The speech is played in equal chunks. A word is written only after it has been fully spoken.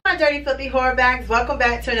dirty filthy horror bags, welcome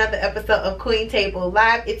back to another episode of Queen Table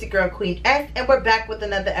Live. It's your girl Queen S, and we're back with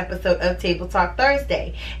another episode of Table Talk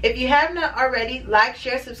Thursday. If you have not already, like,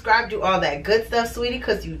 share, subscribe, do all that good stuff, sweetie,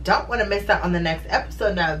 because you don't want to miss out on the next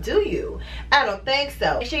episode, now do you? I don't think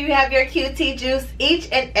so. Make sure you have your QT juice each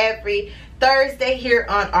and every Thursday here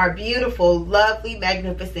on our beautiful, lovely,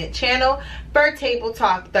 magnificent channel for Table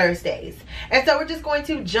Talk Thursdays. And so we're just going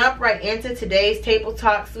to jump right into today's Table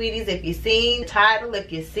Talk, sweeties. If you've seen the title,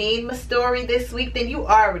 if you've seen my story this week, then you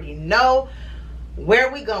already know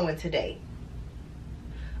where we going today.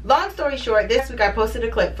 Long story short, this week I posted a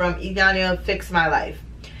clip from Igana Fix My Life.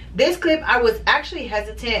 This clip, I was actually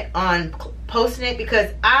hesitant on posting it because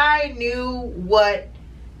I knew what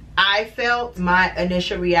I felt, my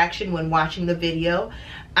initial reaction when watching the video.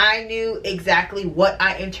 I knew exactly what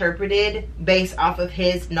I interpreted based off of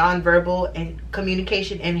his nonverbal and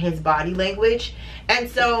communication and his body language. And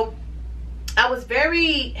so I was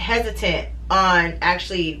very hesitant on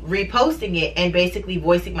actually reposting it and basically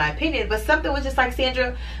voicing my opinion. But something was just like,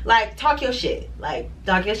 Sandra, like, talk your shit. Like,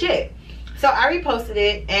 talk your shit. So I reposted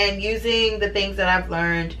it, and using the things that I've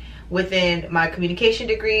learned within my communication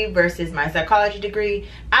degree versus my psychology degree,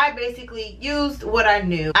 I basically used what I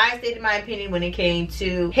knew. I stated my opinion when it came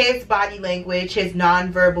to his body language, his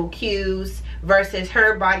nonverbal cues versus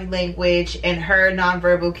her body language, and her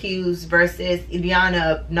nonverbal cues versus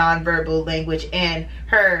Iliana nonverbal language and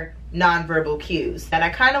her nonverbal cues. And I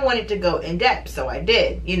kind of wanted to go in depth, so I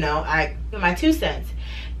did. You know, I my 2 cents.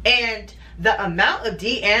 And the amount of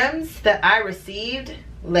DMs that I received,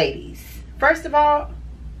 ladies, first of all,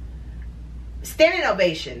 standing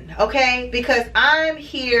ovation, okay? Because I'm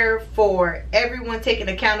here for everyone taking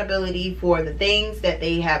accountability for the things that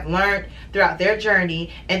they have learned throughout their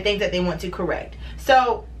journey and things that they want to correct.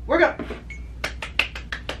 So we're gonna,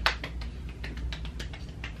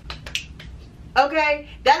 okay,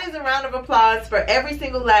 that is a round of applause for every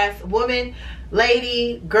single last woman,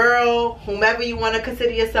 lady, girl, whomever you want to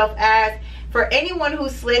consider yourself as, for anyone who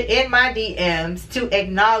slid in my DMs to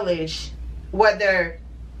acknowledge whether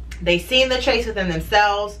they seen the traits within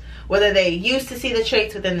themselves, whether they used to see the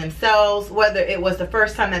traits within themselves, whether it was the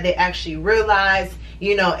first time that they actually realized,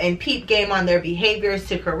 you know, and peep game on their behaviors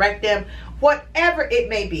to correct them, whatever it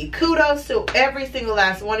may be. Kudos to every single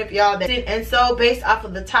last one of y'all that did. And so based off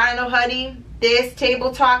of the title, honey, this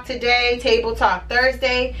Table Talk today, Table Talk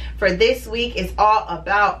Thursday for this week, is all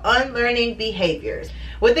about unlearning behaviors.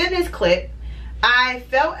 Within this clip, I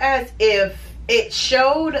felt as if it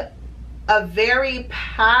showed a very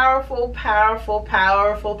powerful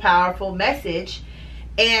message,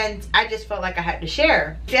 and I just felt like I had to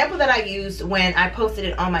share. The example that I used when I posted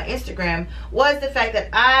it on my Instagram was the fact that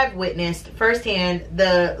I've witnessed firsthand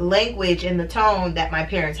the language and the tone that my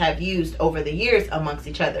parents have used over the years amongst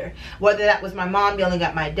each other. Whether that was my mom yelling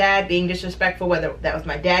at my dad being disrespectful, whether that was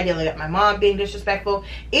my dad yelling at my mom being disrespectful,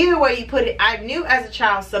 either way you put it, I knew as a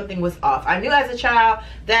child something was off. I knew as a child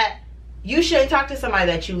that you shouldn't talk to somebody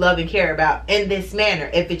that you love and care about in this manner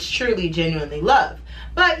if it's truly genuinely love.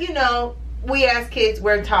 But you know, we as kids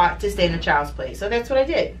were taught to stay in a child's place, so that's what I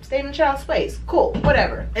did. Stay in a child's place. Cool,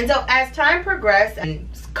 whatever. And so as time progressed and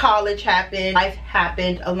college happened, life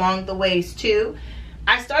happened along the ways too,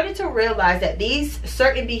 I started to realize that these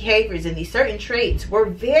certain behaviors and these certain traits were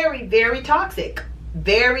very toxic.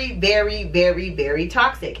 Very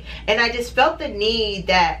toxic. And I just felt the need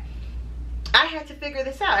that I had to figure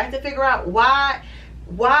this out. I had to figure out why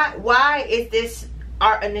is this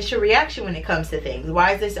our initial reaction when it comes to things?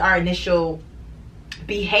 Why is this our initial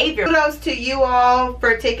behavior? Kudos to you all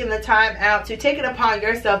for taking the time out to take it upon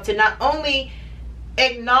yourself to not only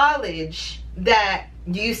acknowledge that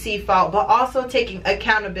you see fault, but also taking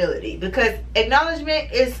accountability, because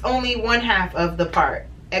acknowledgement is only one half of the part.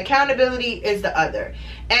 Accountability is the other.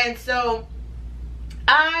 And so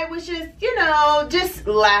I was just, you know, just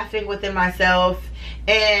laughing within myself,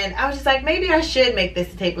 and I was just like, maybe I should make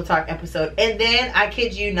this a Table Talk episode. And then, I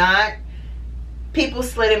kid you not, people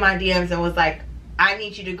slid in my DMs and was like, I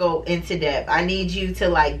need you to go into depth. I need you to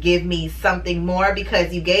like give me something more,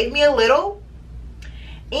 because you gave me a little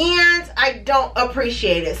and I don't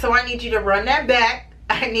appreciate it. So I need you to run that back.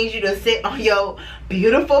 I need you to sit on your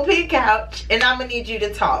beautiful pink couch, and I'm gonna need you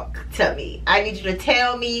to talk to me. I need you to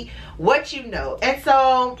tell me what you know. And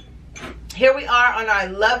so here we are on our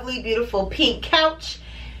lovely, beautiful pink couch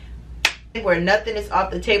where nothing is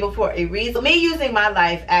off the table for a reason. Me using my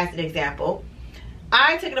life as an example,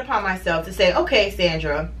 I took it upon myself to say, okay,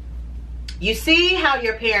 Sandra, you see how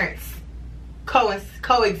your parents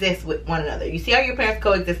coexist with one another. You see how your parents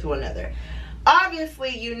coexist with one another.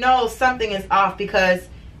 Obviously, you know something is off, because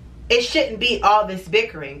it shouldn't be all this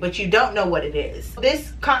bickering, but you don't know what it is.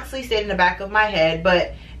 This constantly stayed in the back of my head,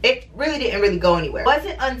 but it really didn't really go anywhere. It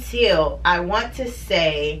wasn't until, I want to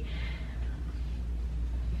say,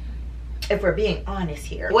 if we're being honest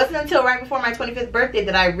here, it wasn't until right before my 25th birthday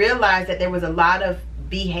that I realized that there was a lot of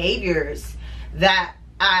behaviors that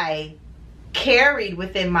I carried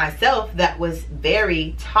within myself that was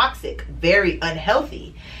very toxic, very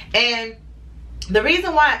unhealthy. And the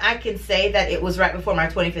reason why I can say that it was right before my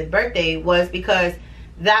 25th birthday was because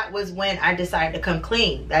that was when I decided to come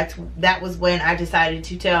clean. That was when I decided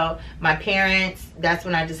to tell my parents. That's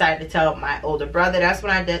when I decided to tell my older brother. That's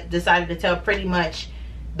when I decided to tell pretty much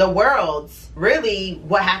the world's really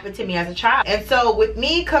what happened to me as a child. And so with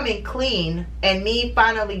me coming clean and me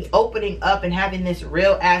finally opening up and having this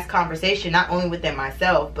real ass conversation, not only within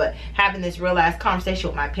myself, but having this real ass conversation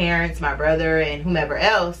with my parents, my brother, and whomever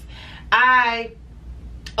else, I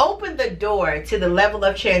opened the door to the level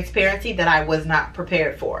of transparency that I was not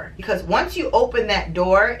prepared for. Because once you open that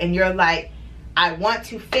door and you're like, I want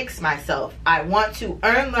to fix myself, I want to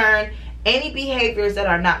unlearn any behaviors that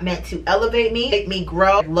are not meant to elevate me, make me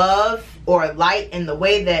grow, love or light in the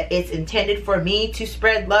way that it's intended for me to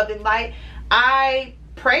spread love and light, I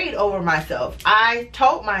prayed over myself. I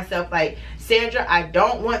told myself, like, Sandra, I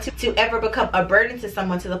don't want to ever become a burden to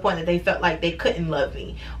someone to the point that they felt like they couldn't love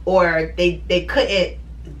me or they couldn't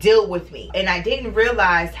deal with me. And I didn't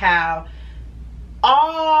realize how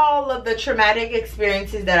all of the traumatic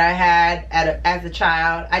experiences that I had as a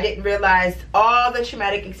child, I didn't realize all the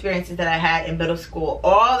traumatic experiences that I had in middle school,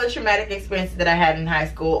 all the traumatic experiences that I had in high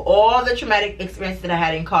school, all the traumatic experiences that I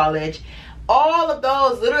had in college, all of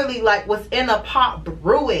those literally like was in a pot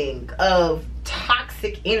brewing of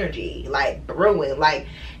toxic energy, like brewing. Like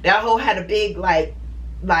that whole had a big like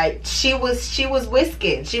she was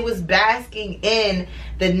whisking, she was basking in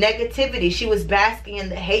the negativity, she was basking in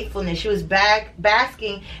the hatefulness, she was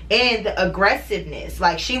basking in the aggressiveness,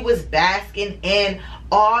 like she was basking in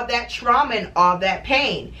all that trauma and all that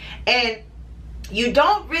pain. And you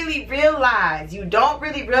don't really realize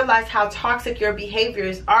how toxic your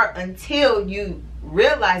behaviors are until you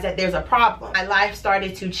realize that there's a problem. My life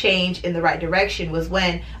started to change in the right direction was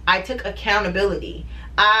when I took accountability.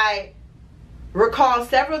 I recall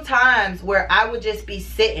several times where I would just be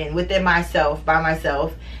sitting within myself, by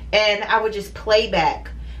myself, and I would just play back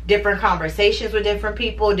different conversations with different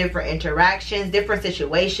people, different interactions, different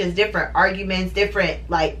situations, different arguments, different,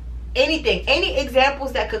 like, anything, any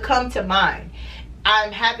examples that could come to mind.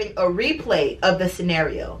 I'm having a replay of the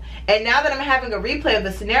scenario. And now that I'm having a replay of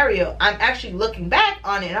the scenario, I'm actually looking back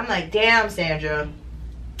on it and I'm like, damn, Sandra,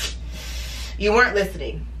 you weren't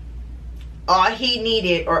listening. All he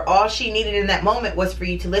needed or all she needed in that moment was for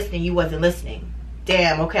you to listen and you wasn't listening.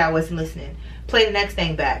 Damn, okay, I wasn't listening. Play the next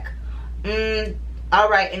thing back. All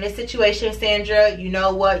right, in this situation, Sandra, you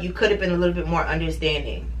know what? You could have been a little bit more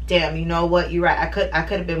understanding. Damn, you know what? You're right. I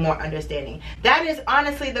could have been more understanding. That is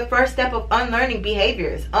honestly the first step of unlearning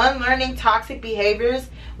behaviors. Unlearning toxic behaviors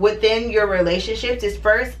within your relationships is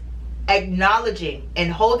first acknowledging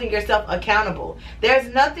and holding yourself accountable.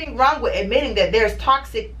 There's nothing wrong with admitting that there's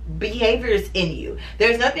toxic behaviors in you.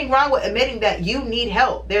 There's nothing wrong with admitting that you need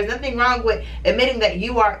help. There's nothing wrong with admitting that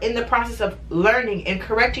you are in the process of learning and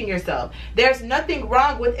correcting yourself. There's nothing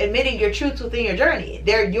wrong with admitting your truths within your journey.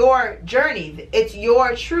 They're your journey. It's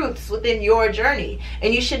your truths within your journey.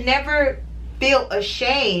 And you should never feel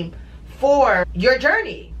ashamed for your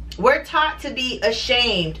journey. We're taught to be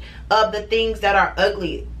ashamed of the things that are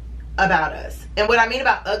ugly about us. And what I mean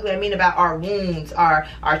about ugly, I mean about our wounds, our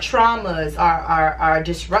traumas, our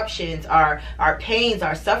disruptions, our pains,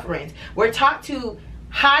 our sufferings. We're taught to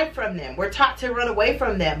hide from them. We're taught to run away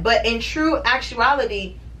from them. But in true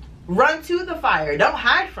actuality, run to the fire. Don't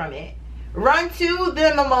hide from it. Run to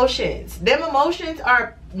them emotions. Them emotions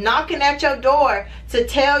are knocking at your door to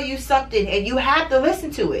tell you something, and you have to listen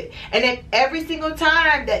to it. And if every single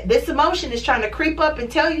time that this emotion is trying to creep up and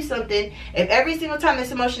tell you something, if every single time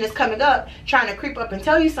this emotion is coming up trying to creep up and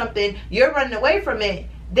tell you something, you're running away from it,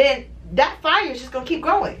 then that fire is just going to keep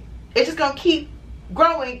growing. It's just going to keep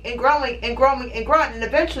growing and growing and growing and growing, and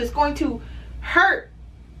eventually it's going to hurt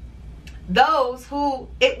those who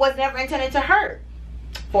it was never intended to hurt.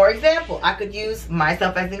 For example, I could use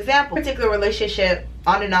myself as an example. A particular relationship,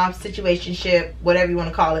 on and off, situationship, whatever you want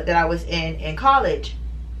to call it, that I was in college.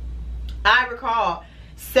 I recall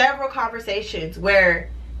several conversations where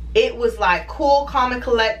it was like cool, calm, and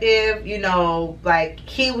collective. You know, like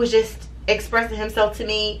he was just expressing himself to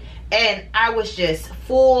me, and I was just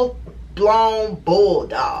full blown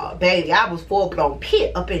bulldog, baby. I was full blown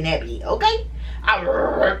pit up in that beat, okay?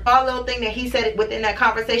 All little thing that he said within that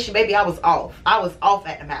conversation, baby, I was off. I was off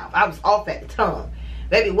at the mouth. I was off at the tongue.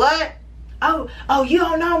 Baby, what? Oh, you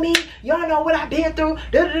don't know me. You don't know what I've been through.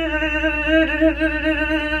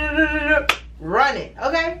 Running,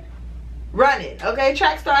 okay? Running, okay?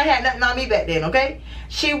 Track star had nothing on me back then, okay?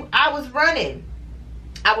 I was running.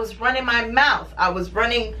 I was running my mouth. I was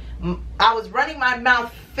running my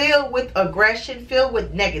mouth filled with aggression, filled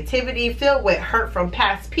with negativity, filled with hurt from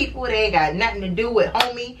past people. They ain't got nothing to do with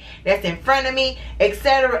homie that's in front of me,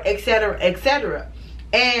 etc., etc., etc.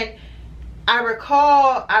 And I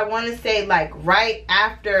recall, I want to say like right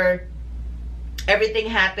after everything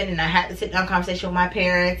happened and I had to sit down conversation with my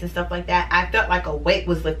parents and stuff like that, I felt like a weight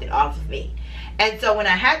was lifted off of me. And so when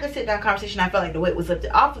I had the sit down conversation, I felt like the weight was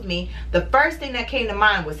lifted off of me. The first thing that came to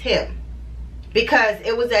mind was him. Because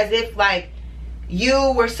it was as if like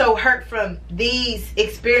you were so hurt from these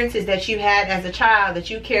experiences that you had as a child that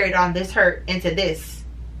you carried on this hurt into this.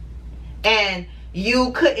 And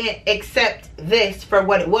you couldn't accept this for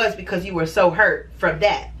what it was because you were so hurt from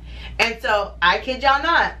that. And so I kid y'all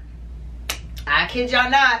not.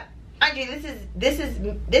 Mind you, this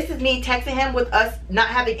is me texting him with us not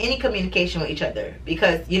having any communication with each other,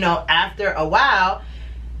 because you know, after a while,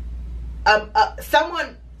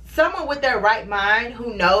 someone with their right mind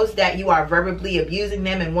who knows that you are verbally abusing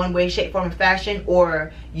them in one way, shape, form, or fashion,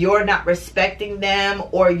 or you're not respecting them,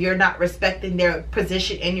 or you're not respecting their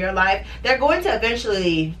position in your life, they're going to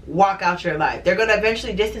eventually walk out your life. They're going to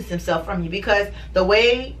eventually distance themselves from you, because the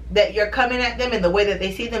way that you're coming at them and the way that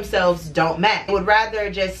they see themselves don't match. They would rather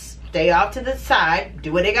just stay off to the side,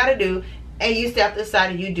 do what they got to do, and you stay off to the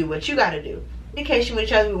side and you do what you got to do. Communication with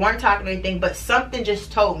each other, we weren't talking or anything, but something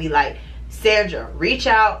just told me like, Sandra, reach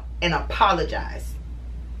out and apologize.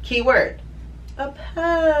 Keyword,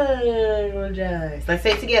 apologize. Let's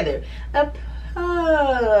say it together.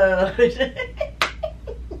 Apologize.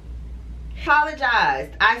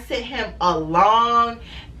 Apologized. I sent him a long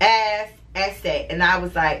ass essay and I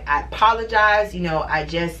was like, I apologize. You know, I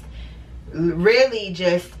just really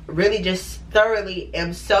just thoroughly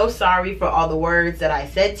am so sorry for all the words that I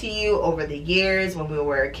said to you over the years when we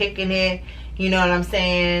were kicking it. You know what I'm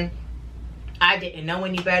saying? I didn't know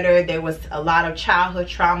any better. There was a lot of childhood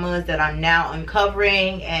traumas that I'm now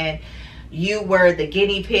uncovering, and you were the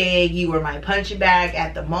guinea pig. You were my punching bag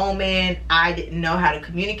at the moment. I didn't know how to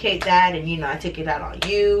communicate that, and you know, I took it out on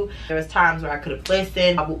you. There was times where I could have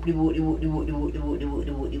listened.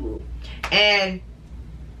 And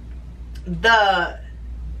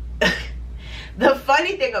the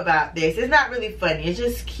funny thing about this, it's not really funny, it's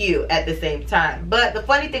just cute at the same time. But the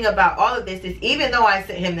funny thing about all of this is, even though I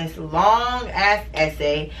sent him this long ass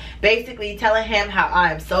essay basically telling him how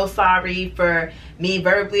I am so sorry for me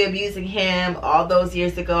verbally abusing him all those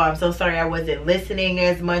years ago, I'm so sorry I wasn't listening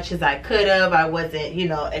as much as I could have, I wasn't, you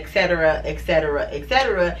know, etc., etc.,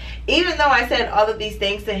 etc. Even though I said all of these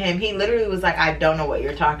things to him, he literally was like, I don't know what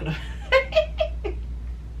you're talking about.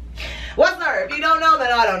 What's up? If you don't know,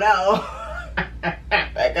 then I don't know.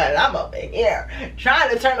 Because I'm up in here trying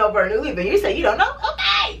to turn over a new leaf and you say you don't know?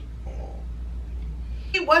 Okay.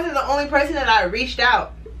 He wasn't the only person that I reached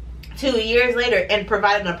out to years later and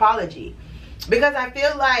provided an apology. Because I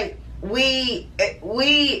feel like we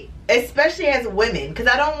especially as women, because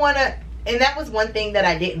I don't want to, and that was one thing that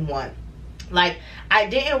I didn't want. Like, I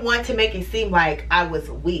didn't want to make it seem like I was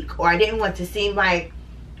weak, or I didn't want to seem like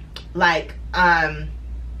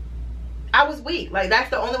I was weak. Like, that's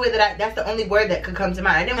the only way that that's the only word that could come to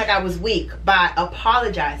mind. I didn't like I was weak by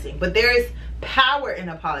apologizing. But there is power in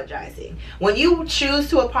apologizing. When you choose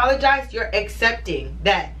to apologize, you're accepting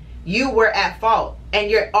that you were at fault, and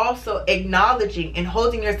you're also acknowledging and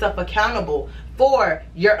holding yourself accountable for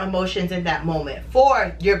your emotions in that moment,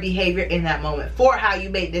 for your behavior in that moment, for how you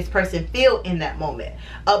made this person feel in that moment.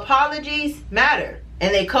 Apologies matter,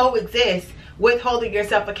 and they coexist with holding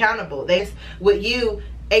yourself accountable. With you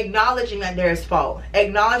acknowledging that there's fault,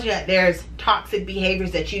 acknowledging that there's toxic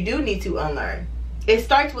behaviors that you do need to unlearn. It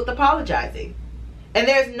starts with apologizing. And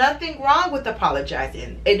there's nothing wrong with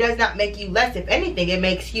apologizing. It does not make you less. If anything, it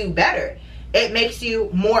makes you better. It makes you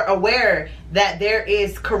more aware that there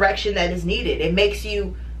is correction that is needed. It makes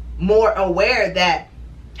you more aware that,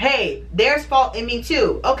 hey, there's fault in me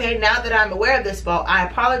too. Okay, now that I'm aware of this fault, I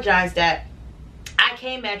apologize that I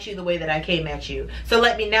came at you the way that I came at you. So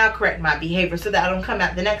let me now correct my behavior so that I don't come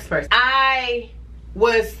at the next person. I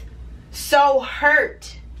was so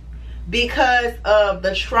hurt because of the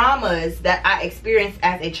traumas that I experienced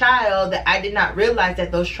as a child, that I did not realize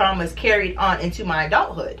that those traumas carried on into my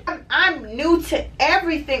adulthood. I'm new to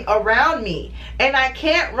everything around me, and I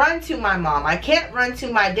can't run to my mom, I can't run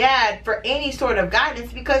to my dad for any sort of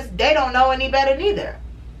guidance, because they don't know any better neither.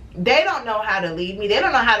 They don't know how to lead me, they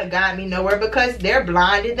don't know how to guide me nowhere, because they're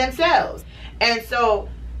blinded themselves. And so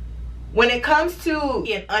when it comes to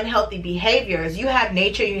unhealthy behaviors, you have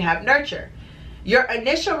nature, you have nurture. Your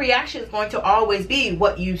initial reaction is going to always be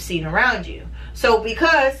what you've seen around you. So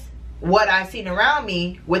because what I've seen around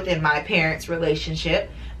me within my parents' relationship,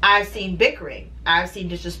 I've seen bickering, I've seen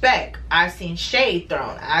disrespect, I've seen shade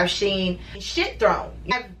thrown, I've seen shit thrown.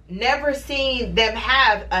 I've never seen them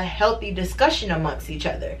have a healthy discussion amongst each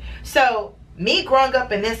other. So me growing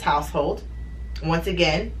up in this household, once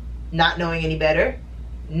again, not knowing any better,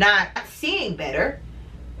 not seeing better,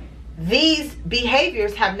 these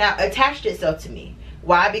behaviors have now attached itself to me.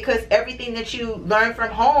 Why? Because everything that you learn from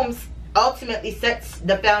homes ultimately sets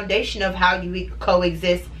the foundation of how you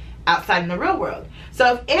coexist outside in the real world.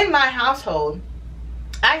 So if in my household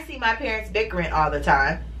I see my parents bickering all the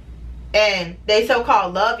time, and they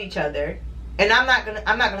so-called love each other, and I'm not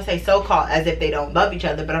gonna say so-called as if they don't love each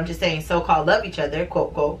other, but I'm just saying so-called love each other,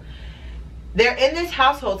 quote quote. They're in this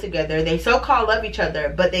household together, they so-called love each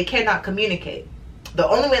other, but they cannot communicate. The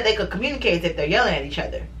only way they could communicate is if they're yelling at each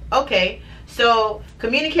other. Okay, so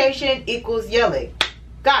communication equals yelling.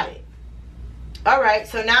 Got it. All right,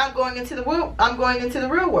 so now I'm going into the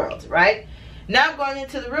real world, right? Now I'm going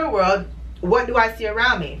into the real world. What do I see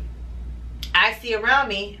around me? I see around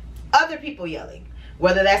me other people yelling,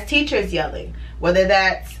 whether that's teachers yelling, whether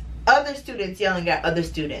that's other students yelling at other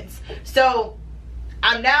students. So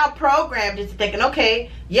I'm now programmed into thinking, okay,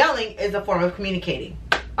 yelling is a form of communicating.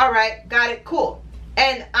 All right, got it, cool.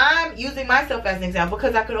 And I'm using myself as an example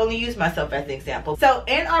because I could only use myself as an example. So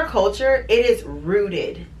in our culture, it is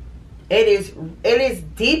rooted. It is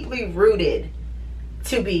deeply rooted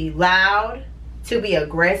to be loud, to be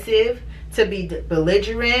aggressive, to be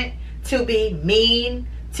belligerent, to be mean,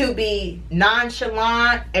 to be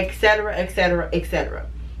nonchalant, etc., etc., etc.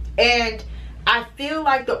 And I feel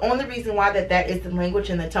like the only reason why that is the language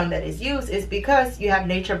and the tone that is used is because you have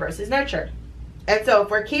nature versus nurture. And so if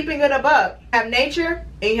we're keeping it above, you have nature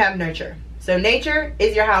and you have nurture. So nature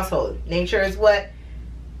is your household. Nature is what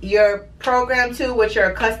you're programmed to, what you're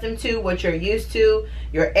accustomed to, what you're used to,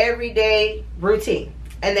 your everyday routine.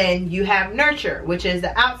 And then you have nurture, which is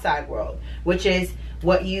the outside world, which is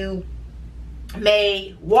what you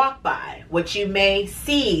may walk by, what you may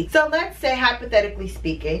see. So let's say, hypothetically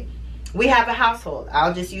speaking, we have a household.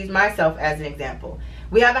 I'll just use myself as an example.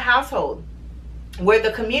 We have a household where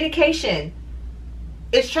the communication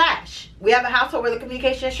is trash. We have a household where the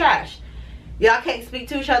communication is trash. Y'all can't speak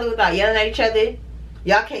to each other without yelling at each other.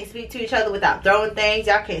 Y'all can't speak to each other without throwing things.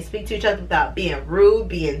 Y'all can't speak to each other without being rude,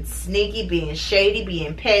 being sneaky, being shady,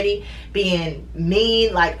 being petty, being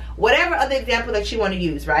mean, like whatever other example that you want to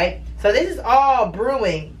use, right? So this is all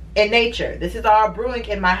brewing in nature. This is all brewing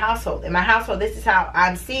in my household. In my household, this is how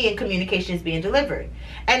I'm seeing communications being delivered.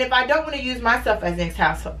 And if I don't want to use myself as an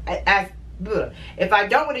example, if I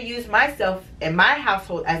don't want to use myself in my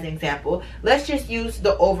household as an example, let's just use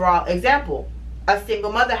the overall example. A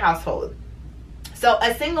single mother household. So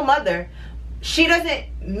a single mother, she doesn't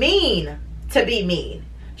mean to be mean.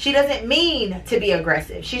 She doesn't mean to be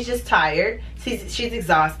aggressive. She's just tired. She's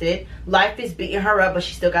exhausted. Life is beating her up, but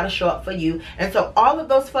she still got to show up for you. And so all of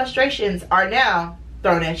those frustrations are now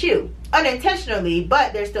thrown at you. Unintentionally,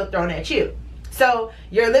 but they're still thrown at you. So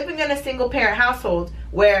you're living in a single parent household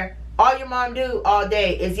where all your mom do all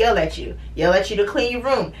day is yell at you. Yell at you to clean your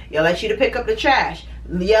room. Yell at you to pick up the trash.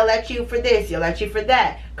 Yell at you for this. Yell at you for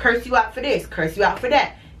that. Curse you out for this. Curse you out for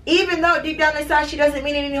that. Even though deep down inside she doesn't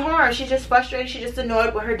mean any harm. She's just frustrated. She's just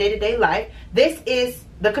annoyed with her day-to-day life. This is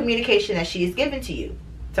the communication that she is giving to you.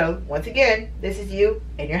 So once again, this is you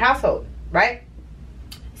and your household, right?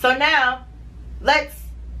 So now let's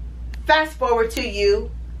fast forward to you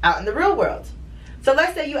out in the real world. So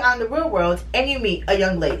let's say you're out in the real world and you meet a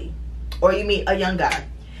young lady or you meet a young guy.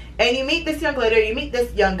 And you meet this young lady or you meet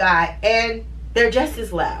this young guy and they're just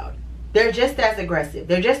as loud. They're just as aggressive.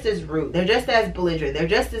 They're just as rude. They're just as belligerent. They're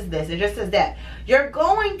just as this. They're just as that. You're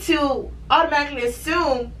going to automatically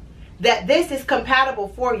assume that this is compatible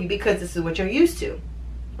for you because this is what you're used to.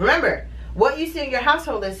 Remember, what you see in your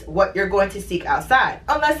household is what you're going to seek outside.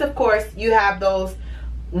 Unless, of course, you have those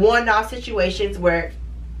one-off situations where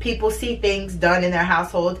people see things done in their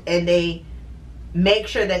household and they make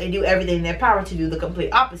sure that they do everything in their power to do the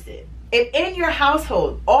complete opposite. If in your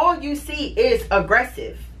household all you see is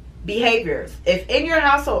aggressive, behaviors, if in your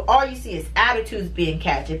household all you see is attitudes being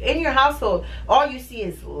catched, if in your household all you see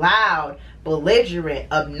is loud,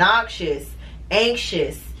 belligerent, obnoxious,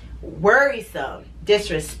 anxious, worrisome,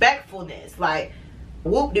 disrespectfulness, like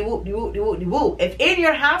whoop de whoop de whoop de whoop de whoop, if in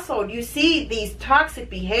your household you see these toxic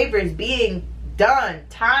behaviors being done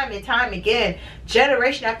time and time again,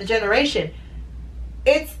 generation after generation,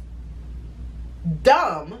 it's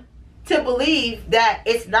dumb to believe that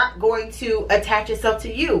it's not going to attach itself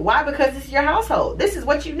to you. Why? Because this is your household. This is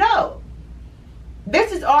what you know.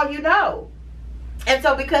 This is all you know. And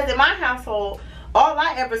so because in my household, all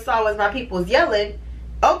I ever saw was my people's yelling.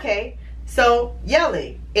 Okay, so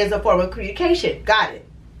yelling is a form of communication. Got it.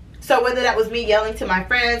 So whether that was me yelling to my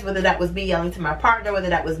friends, whether that was me yelling to my partner, whether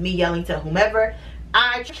that was me yelling to whomever,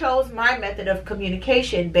 I chose my method of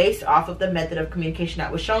communication based off of the method of communication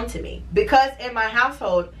that was shown to me. Because in my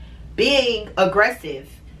household, being aggressive,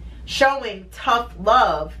 showing tough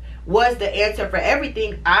love was the answer for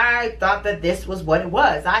everything. I thought that this was what it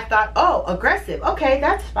was. I thought, oh, aggressive. Okay,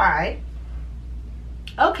 that's fine.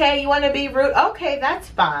 Okay, you want to be rude? Okay, that's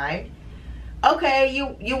fine. Okay,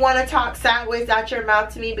 you want to talk sideways out your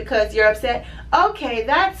mouth to me because you're upset? Okay,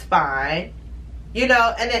 that's fine. You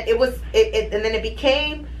know, and then it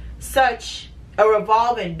became such a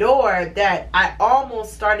revolving door that I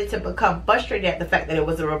almost started to become frustrated at the fact that it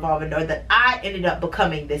was a revolving door, that I ended up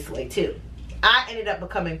becoming this way too. I ended up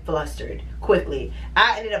becoming flustered quickly.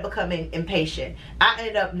 I ended up becoming impatient. I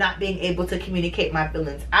ended up not being able to communicate my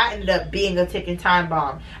feelings. I ended up being a ticking time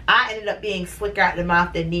bomb. I ended up being slicker out the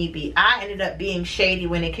mouth than need be. I ended up being shady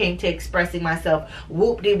when it came to expressing myself.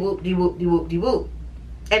 Whoop-de-whoop-de-whoop-de-whoop-de-whoop.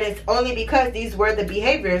 And it's only because these were the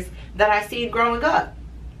behaviors that I seen growing up.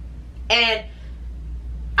 And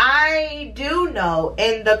I do know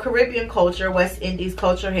in the Caribbean culture, West Indies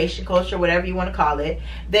culture, Haitian culture, whatever you want to call it,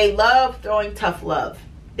 they love throwing tough love.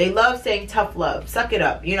 They love saying tough love. Suck it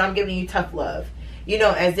up. You know, I'm giving you tough love. You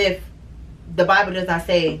know, as if the Bible does not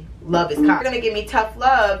say love is kind. If you're going to give me tough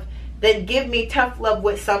love, then give me tough love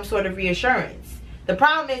with some sort of reassurance. The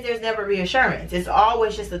problem is there's never reassurance. It's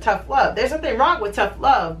always just a tough love. There's nothing wrong with tough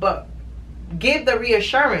love, but give the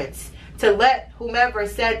reassurance to let whomever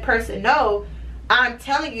said person know, I'm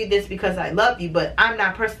telling you this because I love you, but I'm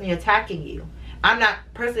not personally attacking you. I'm not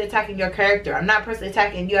personally attacking your character. I'm not personally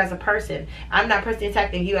attacking you as a person. I'm not personally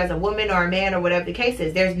attacking you as a woman or a man or whatever the case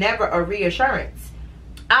is. There's never a reassurance.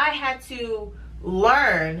 I had to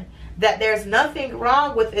learn that there's nothing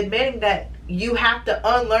wrong with admitting that you have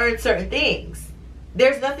to unlearn certain things.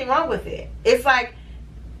 There's nothing wrong with it. It's like,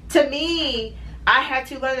 to me, I had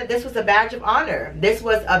to learn that this was a badge of honor. This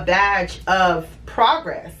was a badge of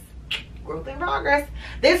progress. Growth and progress.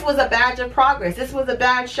 This was a badge of progress. This was a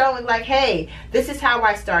badge showing like, hey, this is how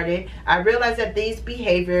I started. I realized that these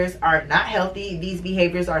behaviors are not healthy. These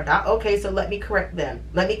behaviors are not okay, so let me correct them.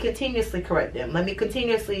 Let me continuously correct them. Let me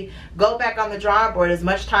continuously go back on the drawing board as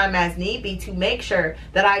much time as need be to make sure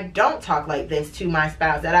that I don't talk like this to my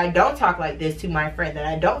spouse, that I don't talk like this to my friend, that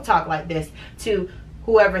I don't talk like this to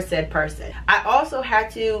whoever said person. I also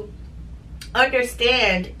had to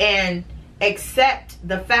understand and accept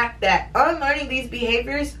the fact that unlearning these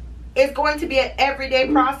behaviors is going to be an everyday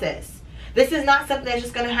process. This is not something that's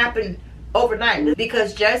just going to happen overnight,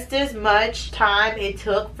 because just as much time it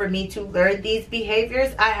took for me to learn these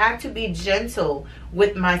behaviors, I have to be gentle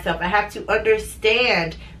with myself. I have to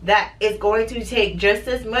understand that it's going to take just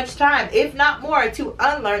as much time, if not more, to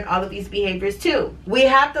unlearn all of these behaviors too. We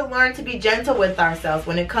have to learn to be gentle with ourselves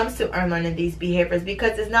when it comes to unlearning these behaviors,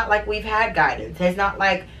 because it's not like we've had guidance. It's not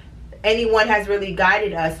like anyone has really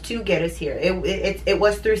guided us to get us here. It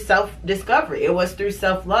was through self-discovery. It was through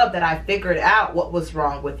self-love that I figured out what was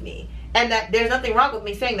wrong with me. And that there's nothing wrong with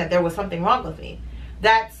me saying that there was something wrong with me.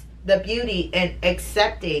 That's the beauty in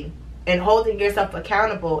accepting and holding yourself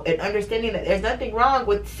accountable and understanding that there's nothing wrong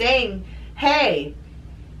with saying, hey,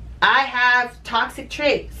 I have toxic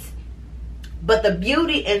traits. But the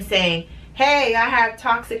beauty in saying, hey, I have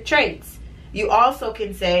toxic traits, you also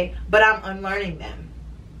can say, but I'm unlearning them.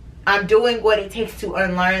 I'm doing what it takes to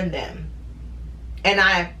unlearn them. And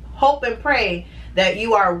I hope and pray that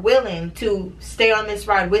you are willing to stay on this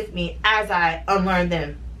ride with me as I unlearn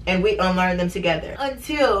them, and we unlearn them together.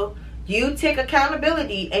 Until you take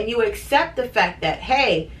accountability and you accept the fact that,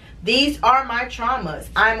 hey, these are my traumas.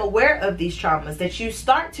 I'm aware of these traumas. That you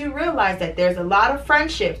start to realize that there's a lot of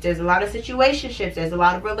friendships, there's a lot of situationships, there's a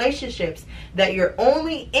lot of relationships that you're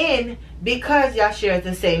only in because y'all share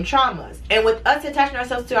the same traumas. And with us attaching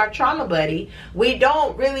ourselves to our trauma buddy, we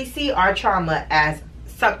don't really see our trauma as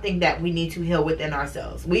something that we need to heal within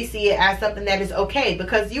ourselves. We see it as something that is okay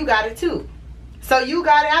because you got it too. So you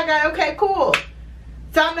got it, I got it, okay, cool.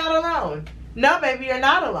 So I'm not alone. No, baby, you're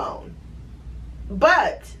not alone.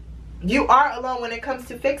 But you are alone when it comes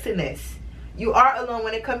to fixing this. You are alone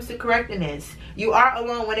when it comes to correcting this. You are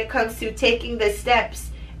alone when it comes to taking the steps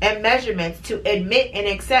and measurements to admit and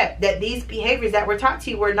accept that these behaviors that were taught to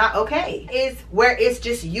you were not okay. Is where it's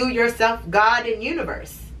just you, yourself, God, and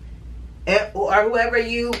universe, or whoever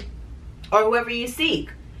you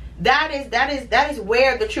seek. That is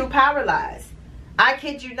where the true power lies. I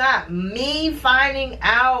kid you not. Me finding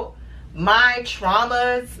out my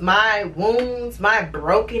traumas, my wounds, my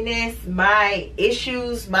brokenness, my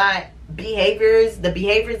issues, my behaviors, the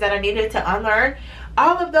behaviors that I needed to unlearn,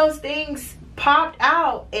 all of those things popped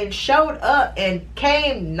out and showed up and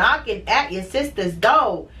came knocking at your sister's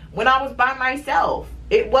door when I was by myself.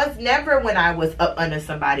 It was never when I was up under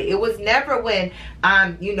somebody. It was never when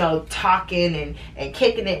I'm, talking and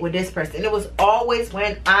kicking it with this person. It was always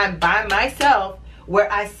when I'm by myself,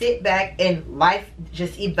 where I sit back and life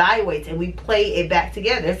just evaluates and we play it back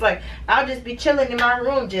together. It's like I'll just be chilling in my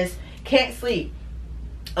room, just can't sleep,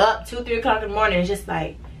 up 2, 3 o'clock in the morning. It's just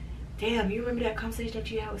like, damn, you remember that conversation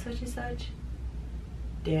that you had with such and such?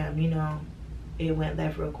 Damn, it went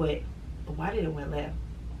left real quick. But why did it went left?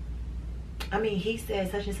 I mean, he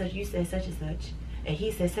said such and such, you said such and such, and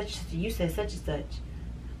he said such and such, you said such and such,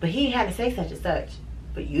 but he had to say such and such,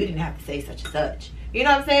 but you didn't have to say such and such. You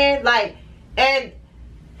know what I'm saying? Like, and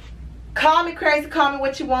call me crazy, call me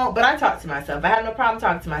what you want, but I talk to myself. I have no problem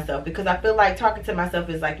talking to myself, because I feel like talking to myself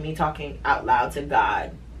is like me talking out loud to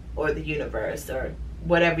God or the universe or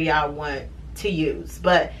whatever y'all want to use.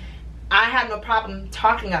 But I have no problem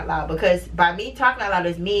talking out loud, because by me talking out loud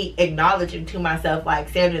is me acknowledging to myself, like,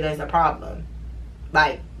 Sandra, there's a problem.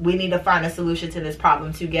 Like, we need to find a solution to this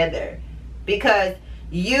problem together. Because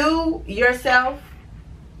you, yourself,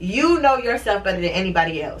 you know yourself better than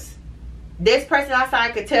anybody else. This person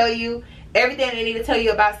outside could tell you everything they need to tell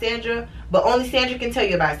you about Sandra, but only Sandra can tell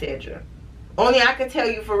you about Sandra. Only I can tell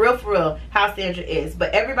you for real, how Sandra is.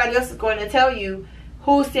 But everybody else is going to tell you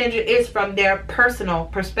who Sandra is from their personal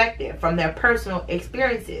perspective, from their personal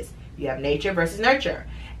experiences. You have nature versus nurture.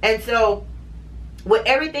 And so, with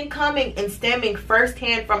everything coming and stemming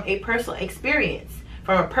firsthand from a personal experience,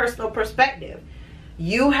 from a personal perspective,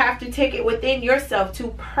 you have to take it within yourself to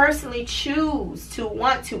personally choose to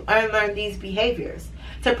want to unlearn these behaviors,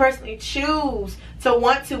 to personally choose to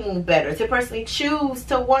want to move better, to personally choose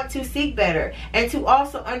to want to seek better, and to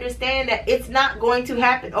also understand that it's not going to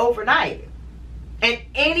happen overnight. And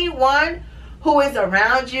anyone who is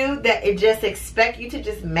around you that it just expect you to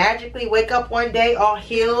just magically wake up one day all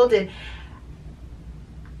healed and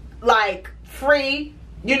like free,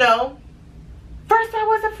 first I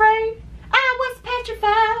was afraid, I was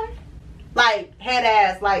petrified, like head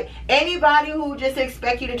ass, like anybody who just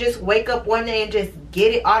expect you to just wake up one day and just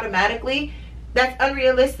get it automatically, that's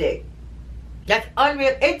unrealistic. That's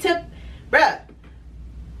unreal. It took, bruh,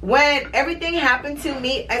 when everything happened to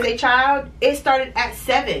me as a child, it started at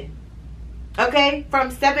 7. Okay? From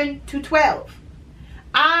 7 to 12.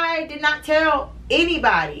 I did not tell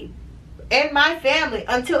anybody in my family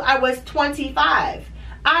until I was 25.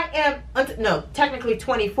 Technically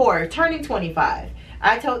 24, turning 25.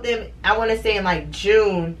 I told them, I want to say in like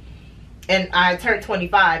June, and I turned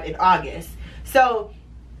 25 in August. So,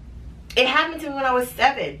 it happened to me when I was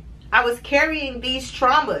 7. I was carrying these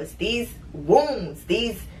traumas, these wounds,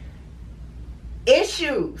 these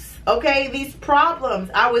issues, okay, these problems.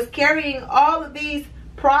 I was carrying all of these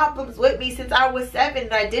problems with me since I was 7,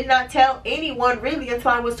 and I did not tell anyone really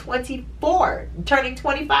until I was 24, turning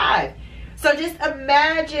 25. So just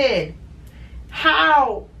imagine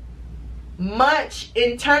how much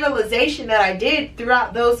internalization that I did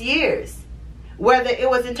throughout those years. Whether it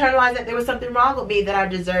was internalized that there was something wrong with me, that I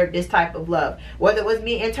deserved this type of love. Whether it was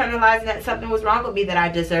me internalizing that something was wrong with me, that I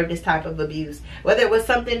deserved this type of abuse. Whether it was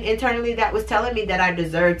something internally that was telling me that I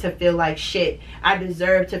deserved to feel like shit. I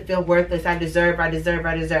deserve to feel worthless. I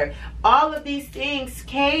deserve. All of these things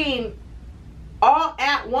came all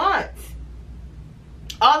at once.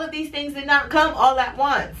 All of these things did not come all at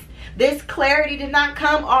once. This clarity did not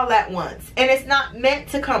come all at once. And it's not meant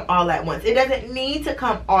to come all at once. It doesn't need to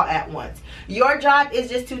come all at once. Your job is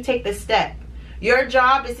just to take the step. Your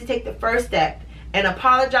job is to take the first step and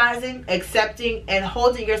apologizing, accepting, and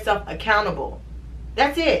holding yourself accountable.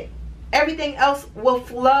 That's it. Everything else will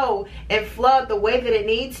flow and flood the way that it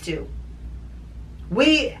needs to.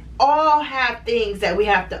 We all have things that we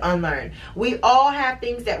have to unlearn. We all have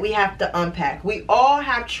things that we have to unpack. We all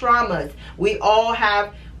have traumas. We all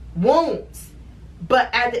have wounds.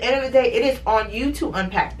 But at the end of the day, it is on you to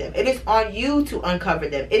unpack them. It is on you to uncover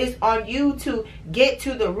them. It is on you to get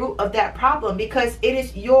to the root of that problem, because it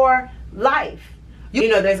is your life. You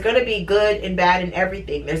know, there's going to be good and bad in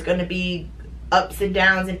everything. There's going to be ups and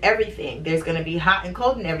downs in everything. There's going to be hot and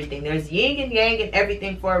cold in everything. There's yin and yang in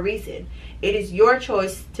everything for a reason. It is your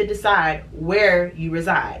choice to decide where you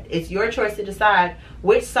reside. It's your choice to decide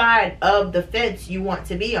which side of the fence you want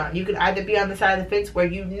to be on. You can either be on the side of the fence where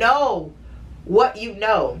you know what you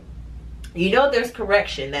know. You know there's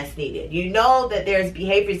correction that's needed. You know that there's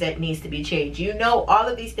behaviors that needs to be changed. You know all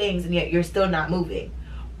of these things, and yet you're still not moving.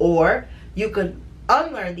 Or you could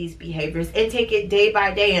unlearn these behaviors and take it day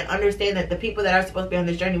by day and understand that the people that are supposed to be on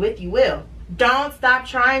this journey with you will. Don't stop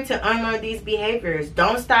trying to unlearn these behaviors.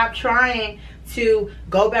 Don't stop trying to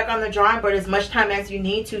go back on the drawing board as much time as you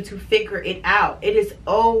need to figure it out. It is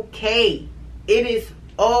okay. It is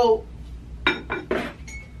okay.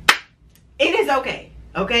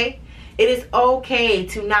 Okay? It is okay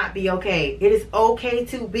to not be okay. It is okay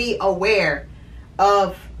to be aware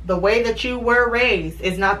of the way that you were raised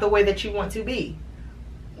is not the way that you want to be.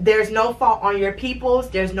 There's no fault on your peoples.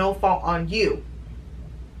 There's no fault on you.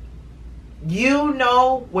 You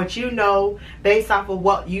know what you know based off of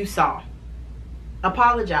what you saw.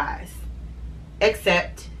 Apologize.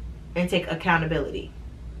 Accept and take accountability.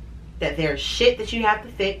 That there's shit that you have to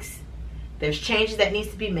fix. There's changes that needs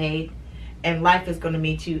to be made. And life is going to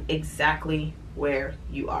meet you exactly where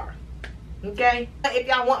you are. Okay? If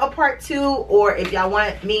y'all want a part 2, or if y'all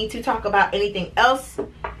want me to talk about anything else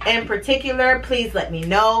in particular, please let me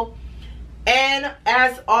know. And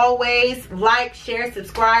as always, like, share,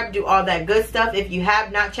 subscribe, do all that good stuff. If you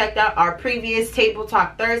have not checked out our previous Table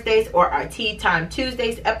Talk Thursdays or our Tea Time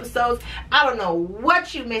Tuesdays episodes, I don't know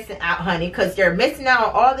what you missing out, honey, because you're missing out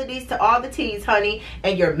on all the D's to all the T's, honey,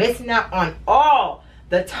 and you're missing out on all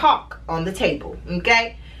the talk on the table.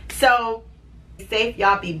 Okay? So, be safe,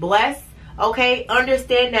 y'all, be blessed. Okay?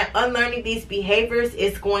 Understand that unlearning these behaviors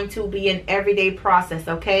is going to be an everyday process.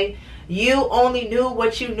 Okay? You only knew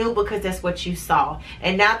what you knew because that's what you saw.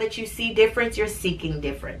 And now that you see difference, you're seeking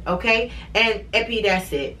different. Okay? And Epi,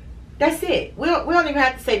 that's it. That's it. We don't even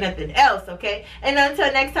have to say nothing else. Okay? And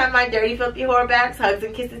until next time, my dirty, filthy whore bags, hugs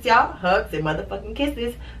and kisses, y'all. Hugs and motherfucking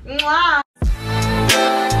kisses. Mwah!